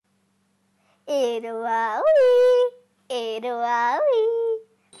एरवावी एरवावी.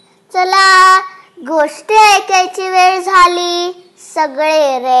 चला, गोष्ट ऐकायची वेळ झाली.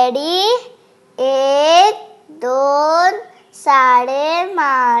 सगळे रेडी? 1 2 साडे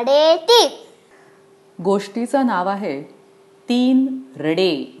माडे टीप. गोष्टीचं नाव आहे 3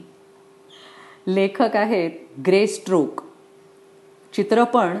 रडे. लेखक आहेत ग्रे स्ट्रोक. चित्र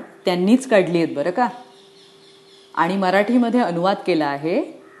पण त्यांनीच काढली आहेत बरं का. आणि मराठीमध्ये अनुवाद केला आहे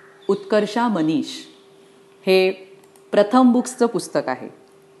उत्कर्षा मनीष. हे प्रथम बुक्सचं पुस्तक आहे.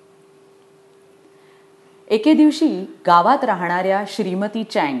 एके दिवशी गावात राहणाऱ्या श्रीमती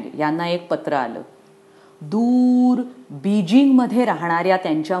चँग यांना एक पत्र आलं. दूर बीजिंगमध्ये राहणाऱ्या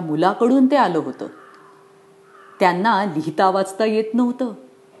त्यांच्या मुलाकडून ते आलं होतं. त्यांना लिहिता वाचता येत नव्हतं.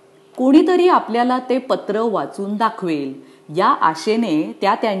 कोणीतरी आपल्याला ते पत्र वाचून दाखवेल या आशेने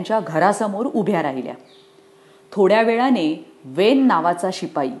त्या त्यांच्या घरासमोर उभ्या राहिल्या. थोड्या वेळाने वेन नावाचा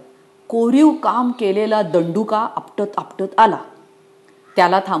शिपाई कोरीव काम केलेला दंडुका आपटत आपटत आला.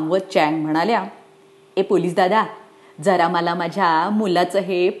 त्याला थांबवत चँग म्हणाल्या, ए पोलीस दादा, जरा मला माझ्या मुलाचं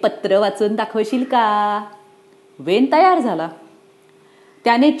हे पत्र वाचून दाखवशील का? वेन तयार झाला.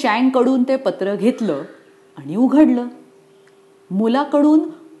 त्याने चँगकडून ते पत्र घेतलं आणि उघडलं. मुलाकडून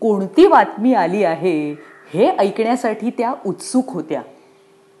कोणती बातमी आली आहे हे ऐकण्यासाठी त्या उत्सुक होत्या.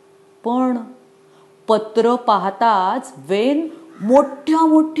 पण पत्र पाहताच वेन मोठ्या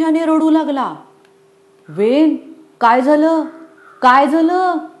मोठ्याने रडू लागला. वेन, काय झालं? काय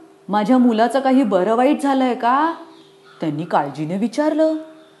झालं? माझ्या मुलाचं काही बरं वाईट झालंय का? त्यांनी काळजीने विचारलं.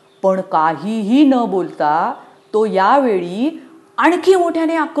 पण काहीही न बोलता तो यावेळी आणखी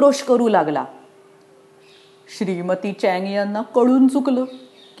मोठ्याने आक्रोश करू लागला. श्रीमती चँग यांना कळून चुकलं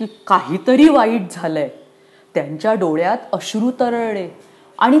की काहीतरी वाईट झालंय. त्यांच्या डोळ्यात अश्रू तरळले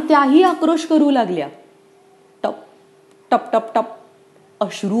आणि त्याही आक्रोश करू लागल्या. टप टप टप टप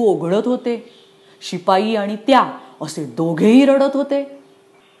अश्रू ओघळत होते. शिपाई आणि त्या असे दोघेही रडत होते.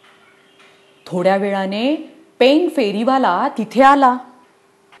 थोड्या वेळाने पेंग फेरीवाला तिथे आला.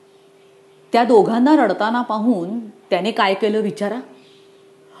 त्या दोघांना रडताना पाहून त्याने काय केलं विचारा?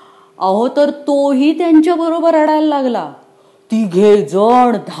 अहो, तर तोही त्यांच्या बरोबर रडायला लागला. तिघे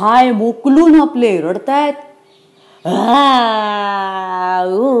जण धाय मोकलून आपले रडतायत.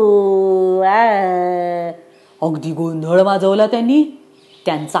 अगदी गोंधळ माजवला त्यांनी.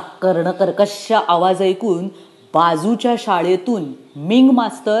 त्यांचा कर्णकर्कश आवाज ऐकून बाजूच्या शाळेतून मिंग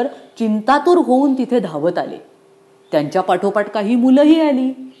मास्तर चिंतातूर होऊन तिथे धावत आले. त्यांच्या पाठोपाठ काही मुलंही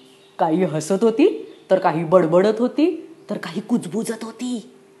आली. काही हसत होती, तर काही बडबडत होती, तर काही कुजबुजत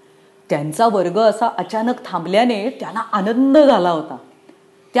होती. त्यांचा वर्ग असा अचानक थांबल्याने त्यांना आनंद झाला होता.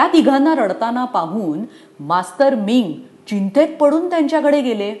 त्या तिघांना रडताना पाहून मास्तर मिंग चिंतेत पडून त्यांच्याकडे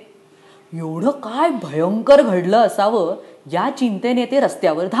गेले. एवढं काय भयंकर घडलं असावं या चिंतेने ते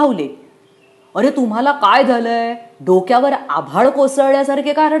रस्त्यावर धावले. अरे, तुम्हाला काय झालंय? डोक्यावर आभाळ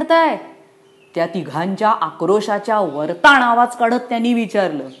कोसळल्यासारखे का रडताय? त्या तिघांच्या आक्रोशाच्या वरताण आवाज काढत त्यांनी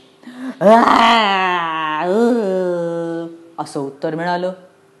विचारलं. असं उत्तर मिळालं.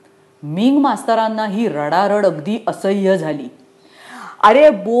 मिंग मास्तरांना ही रडारड अगदी असह्य झाली. अरे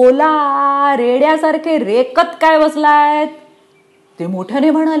बोला, रेड्यासारखे रेकत काय बसलायत? ते मोठ्याने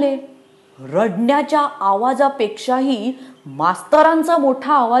म्हणाले. रडण्याच्या आवाजापेक्षाही मास्तरांचा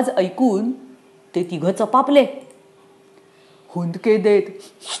मोठा आवाज ऐकून ते तिघं चपापले. हुंदके देत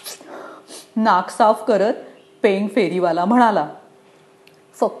नाक साफ करत पेंग फेरीवाला म्हणाला,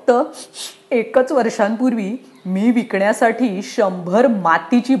 फक्त 1 वर्षांपूर्वी मी विकण्यासाठी 100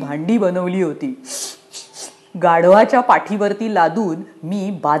 मातीची भांडी बनवली होती. गाढवाच्या पाठीवरती लादून मी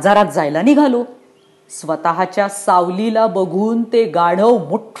बाजारात जायला निघालो. स्वतःच्या सावलीला बघून ते गाढव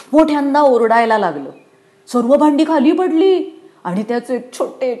मोठमोठ्यांदा ओरडायला लागलं. सर्व भांडी खाली पडली आणि त्याचे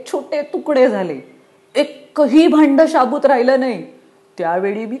छोटे छोटे तुकडे झाले. एकही भांड शाबूत राहिलं नाही.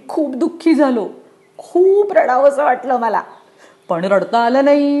 त्यावेळी मी खूप दुःखी झालो. खूप रडावंसं वाटलं मला, पण रडता आलं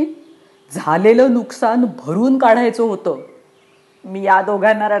नाही. झालेलं नुकसान भरून काढायचं होतं. मी या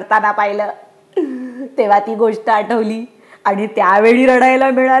दोघांना रडताना पाहिलं तेव्हा ती गोष्ट आठवली आणि त्यावेळी रडायला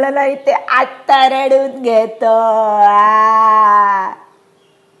मिळालं नाही ते आत्ता रडून घेतो.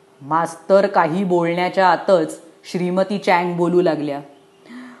 मास्तर काही बोलण्याच्या आतच श्रीमती चँग बोलू लागल्या.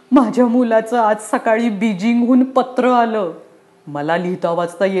 माझ्या मुलाचं आज सकाळी बीजिंगहून पत्र आलं. मला लिहिता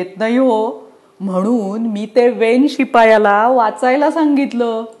वाचता येत नाही हो, म्हणून मी ते वेन शिपायाला वाचायला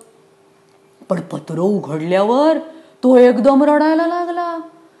सांगितलं. पण पत्र उघडल्यावर तो एकदम रडायला लागला.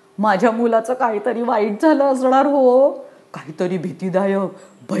 माझ्या मुलाचं काहीतरी वाईट झालं असणार हो. काहीतरी भीतीदायक,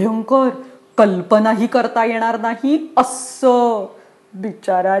 भयंकर, कल्पनाही करता येणार नाही असं.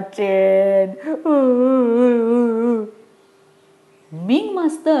 बिचारा चेन. मिंग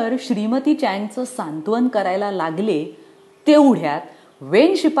मास्तर श्रीमती चँगचं सांत्वन करायला लागले तेवढ्यात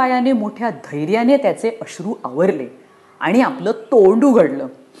वेन शिपायाने मोठ्या धैर्याने त्याचे अश्रू आवरले आणि आपलं तोंड उघडलं.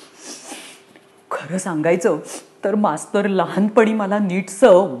 खरं सांगायचं तर मास्तर, लहानपणी मला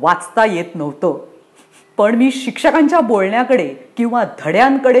नीटसं वाचता येत नव्हतं, पण मी शिक्षकांच्या बोलण्याकडे किंवा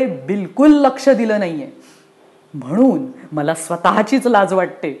धड्यांकडे बिलकुल लक्ष दिलं नाहीये, म्हणून मला स्वतःचीच लाज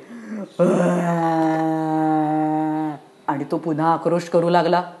वाटते. आणि तो पुन्हा आक्रोश करू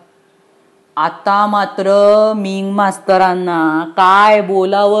लागला. आता मात्र मिंग मास्तरांना काय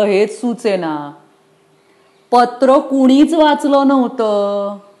बोलावं हेच सुचेना. पत्र कुणीच वाचलं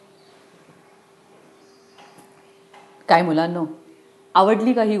नव्हतं. काय मुलांनो,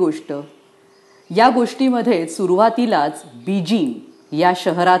 आवडली का ही गोष्ट? या गोष्टीमध्ये सुरुवातीलाच बीजिंग या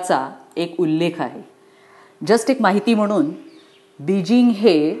शहराचा एक उल्लेख आहे. जस्ट एक माहिती म्हणून, बीजिंग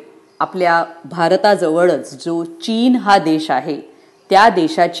हे आपल्या भारताजवळच जो चीन हा देश आहे त्या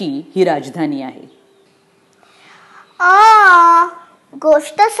देशाची ही राजधानी आहे.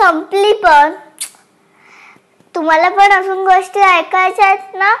 गोष्ट संपली, पण तुम्हाला पण अजून गोष्टी ऐकायच्या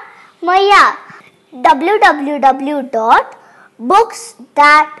आहेत ना? मग या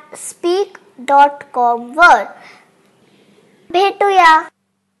www.booksthatspeak.com वर भेटूया.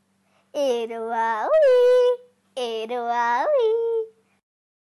 एरवावी एरवावी.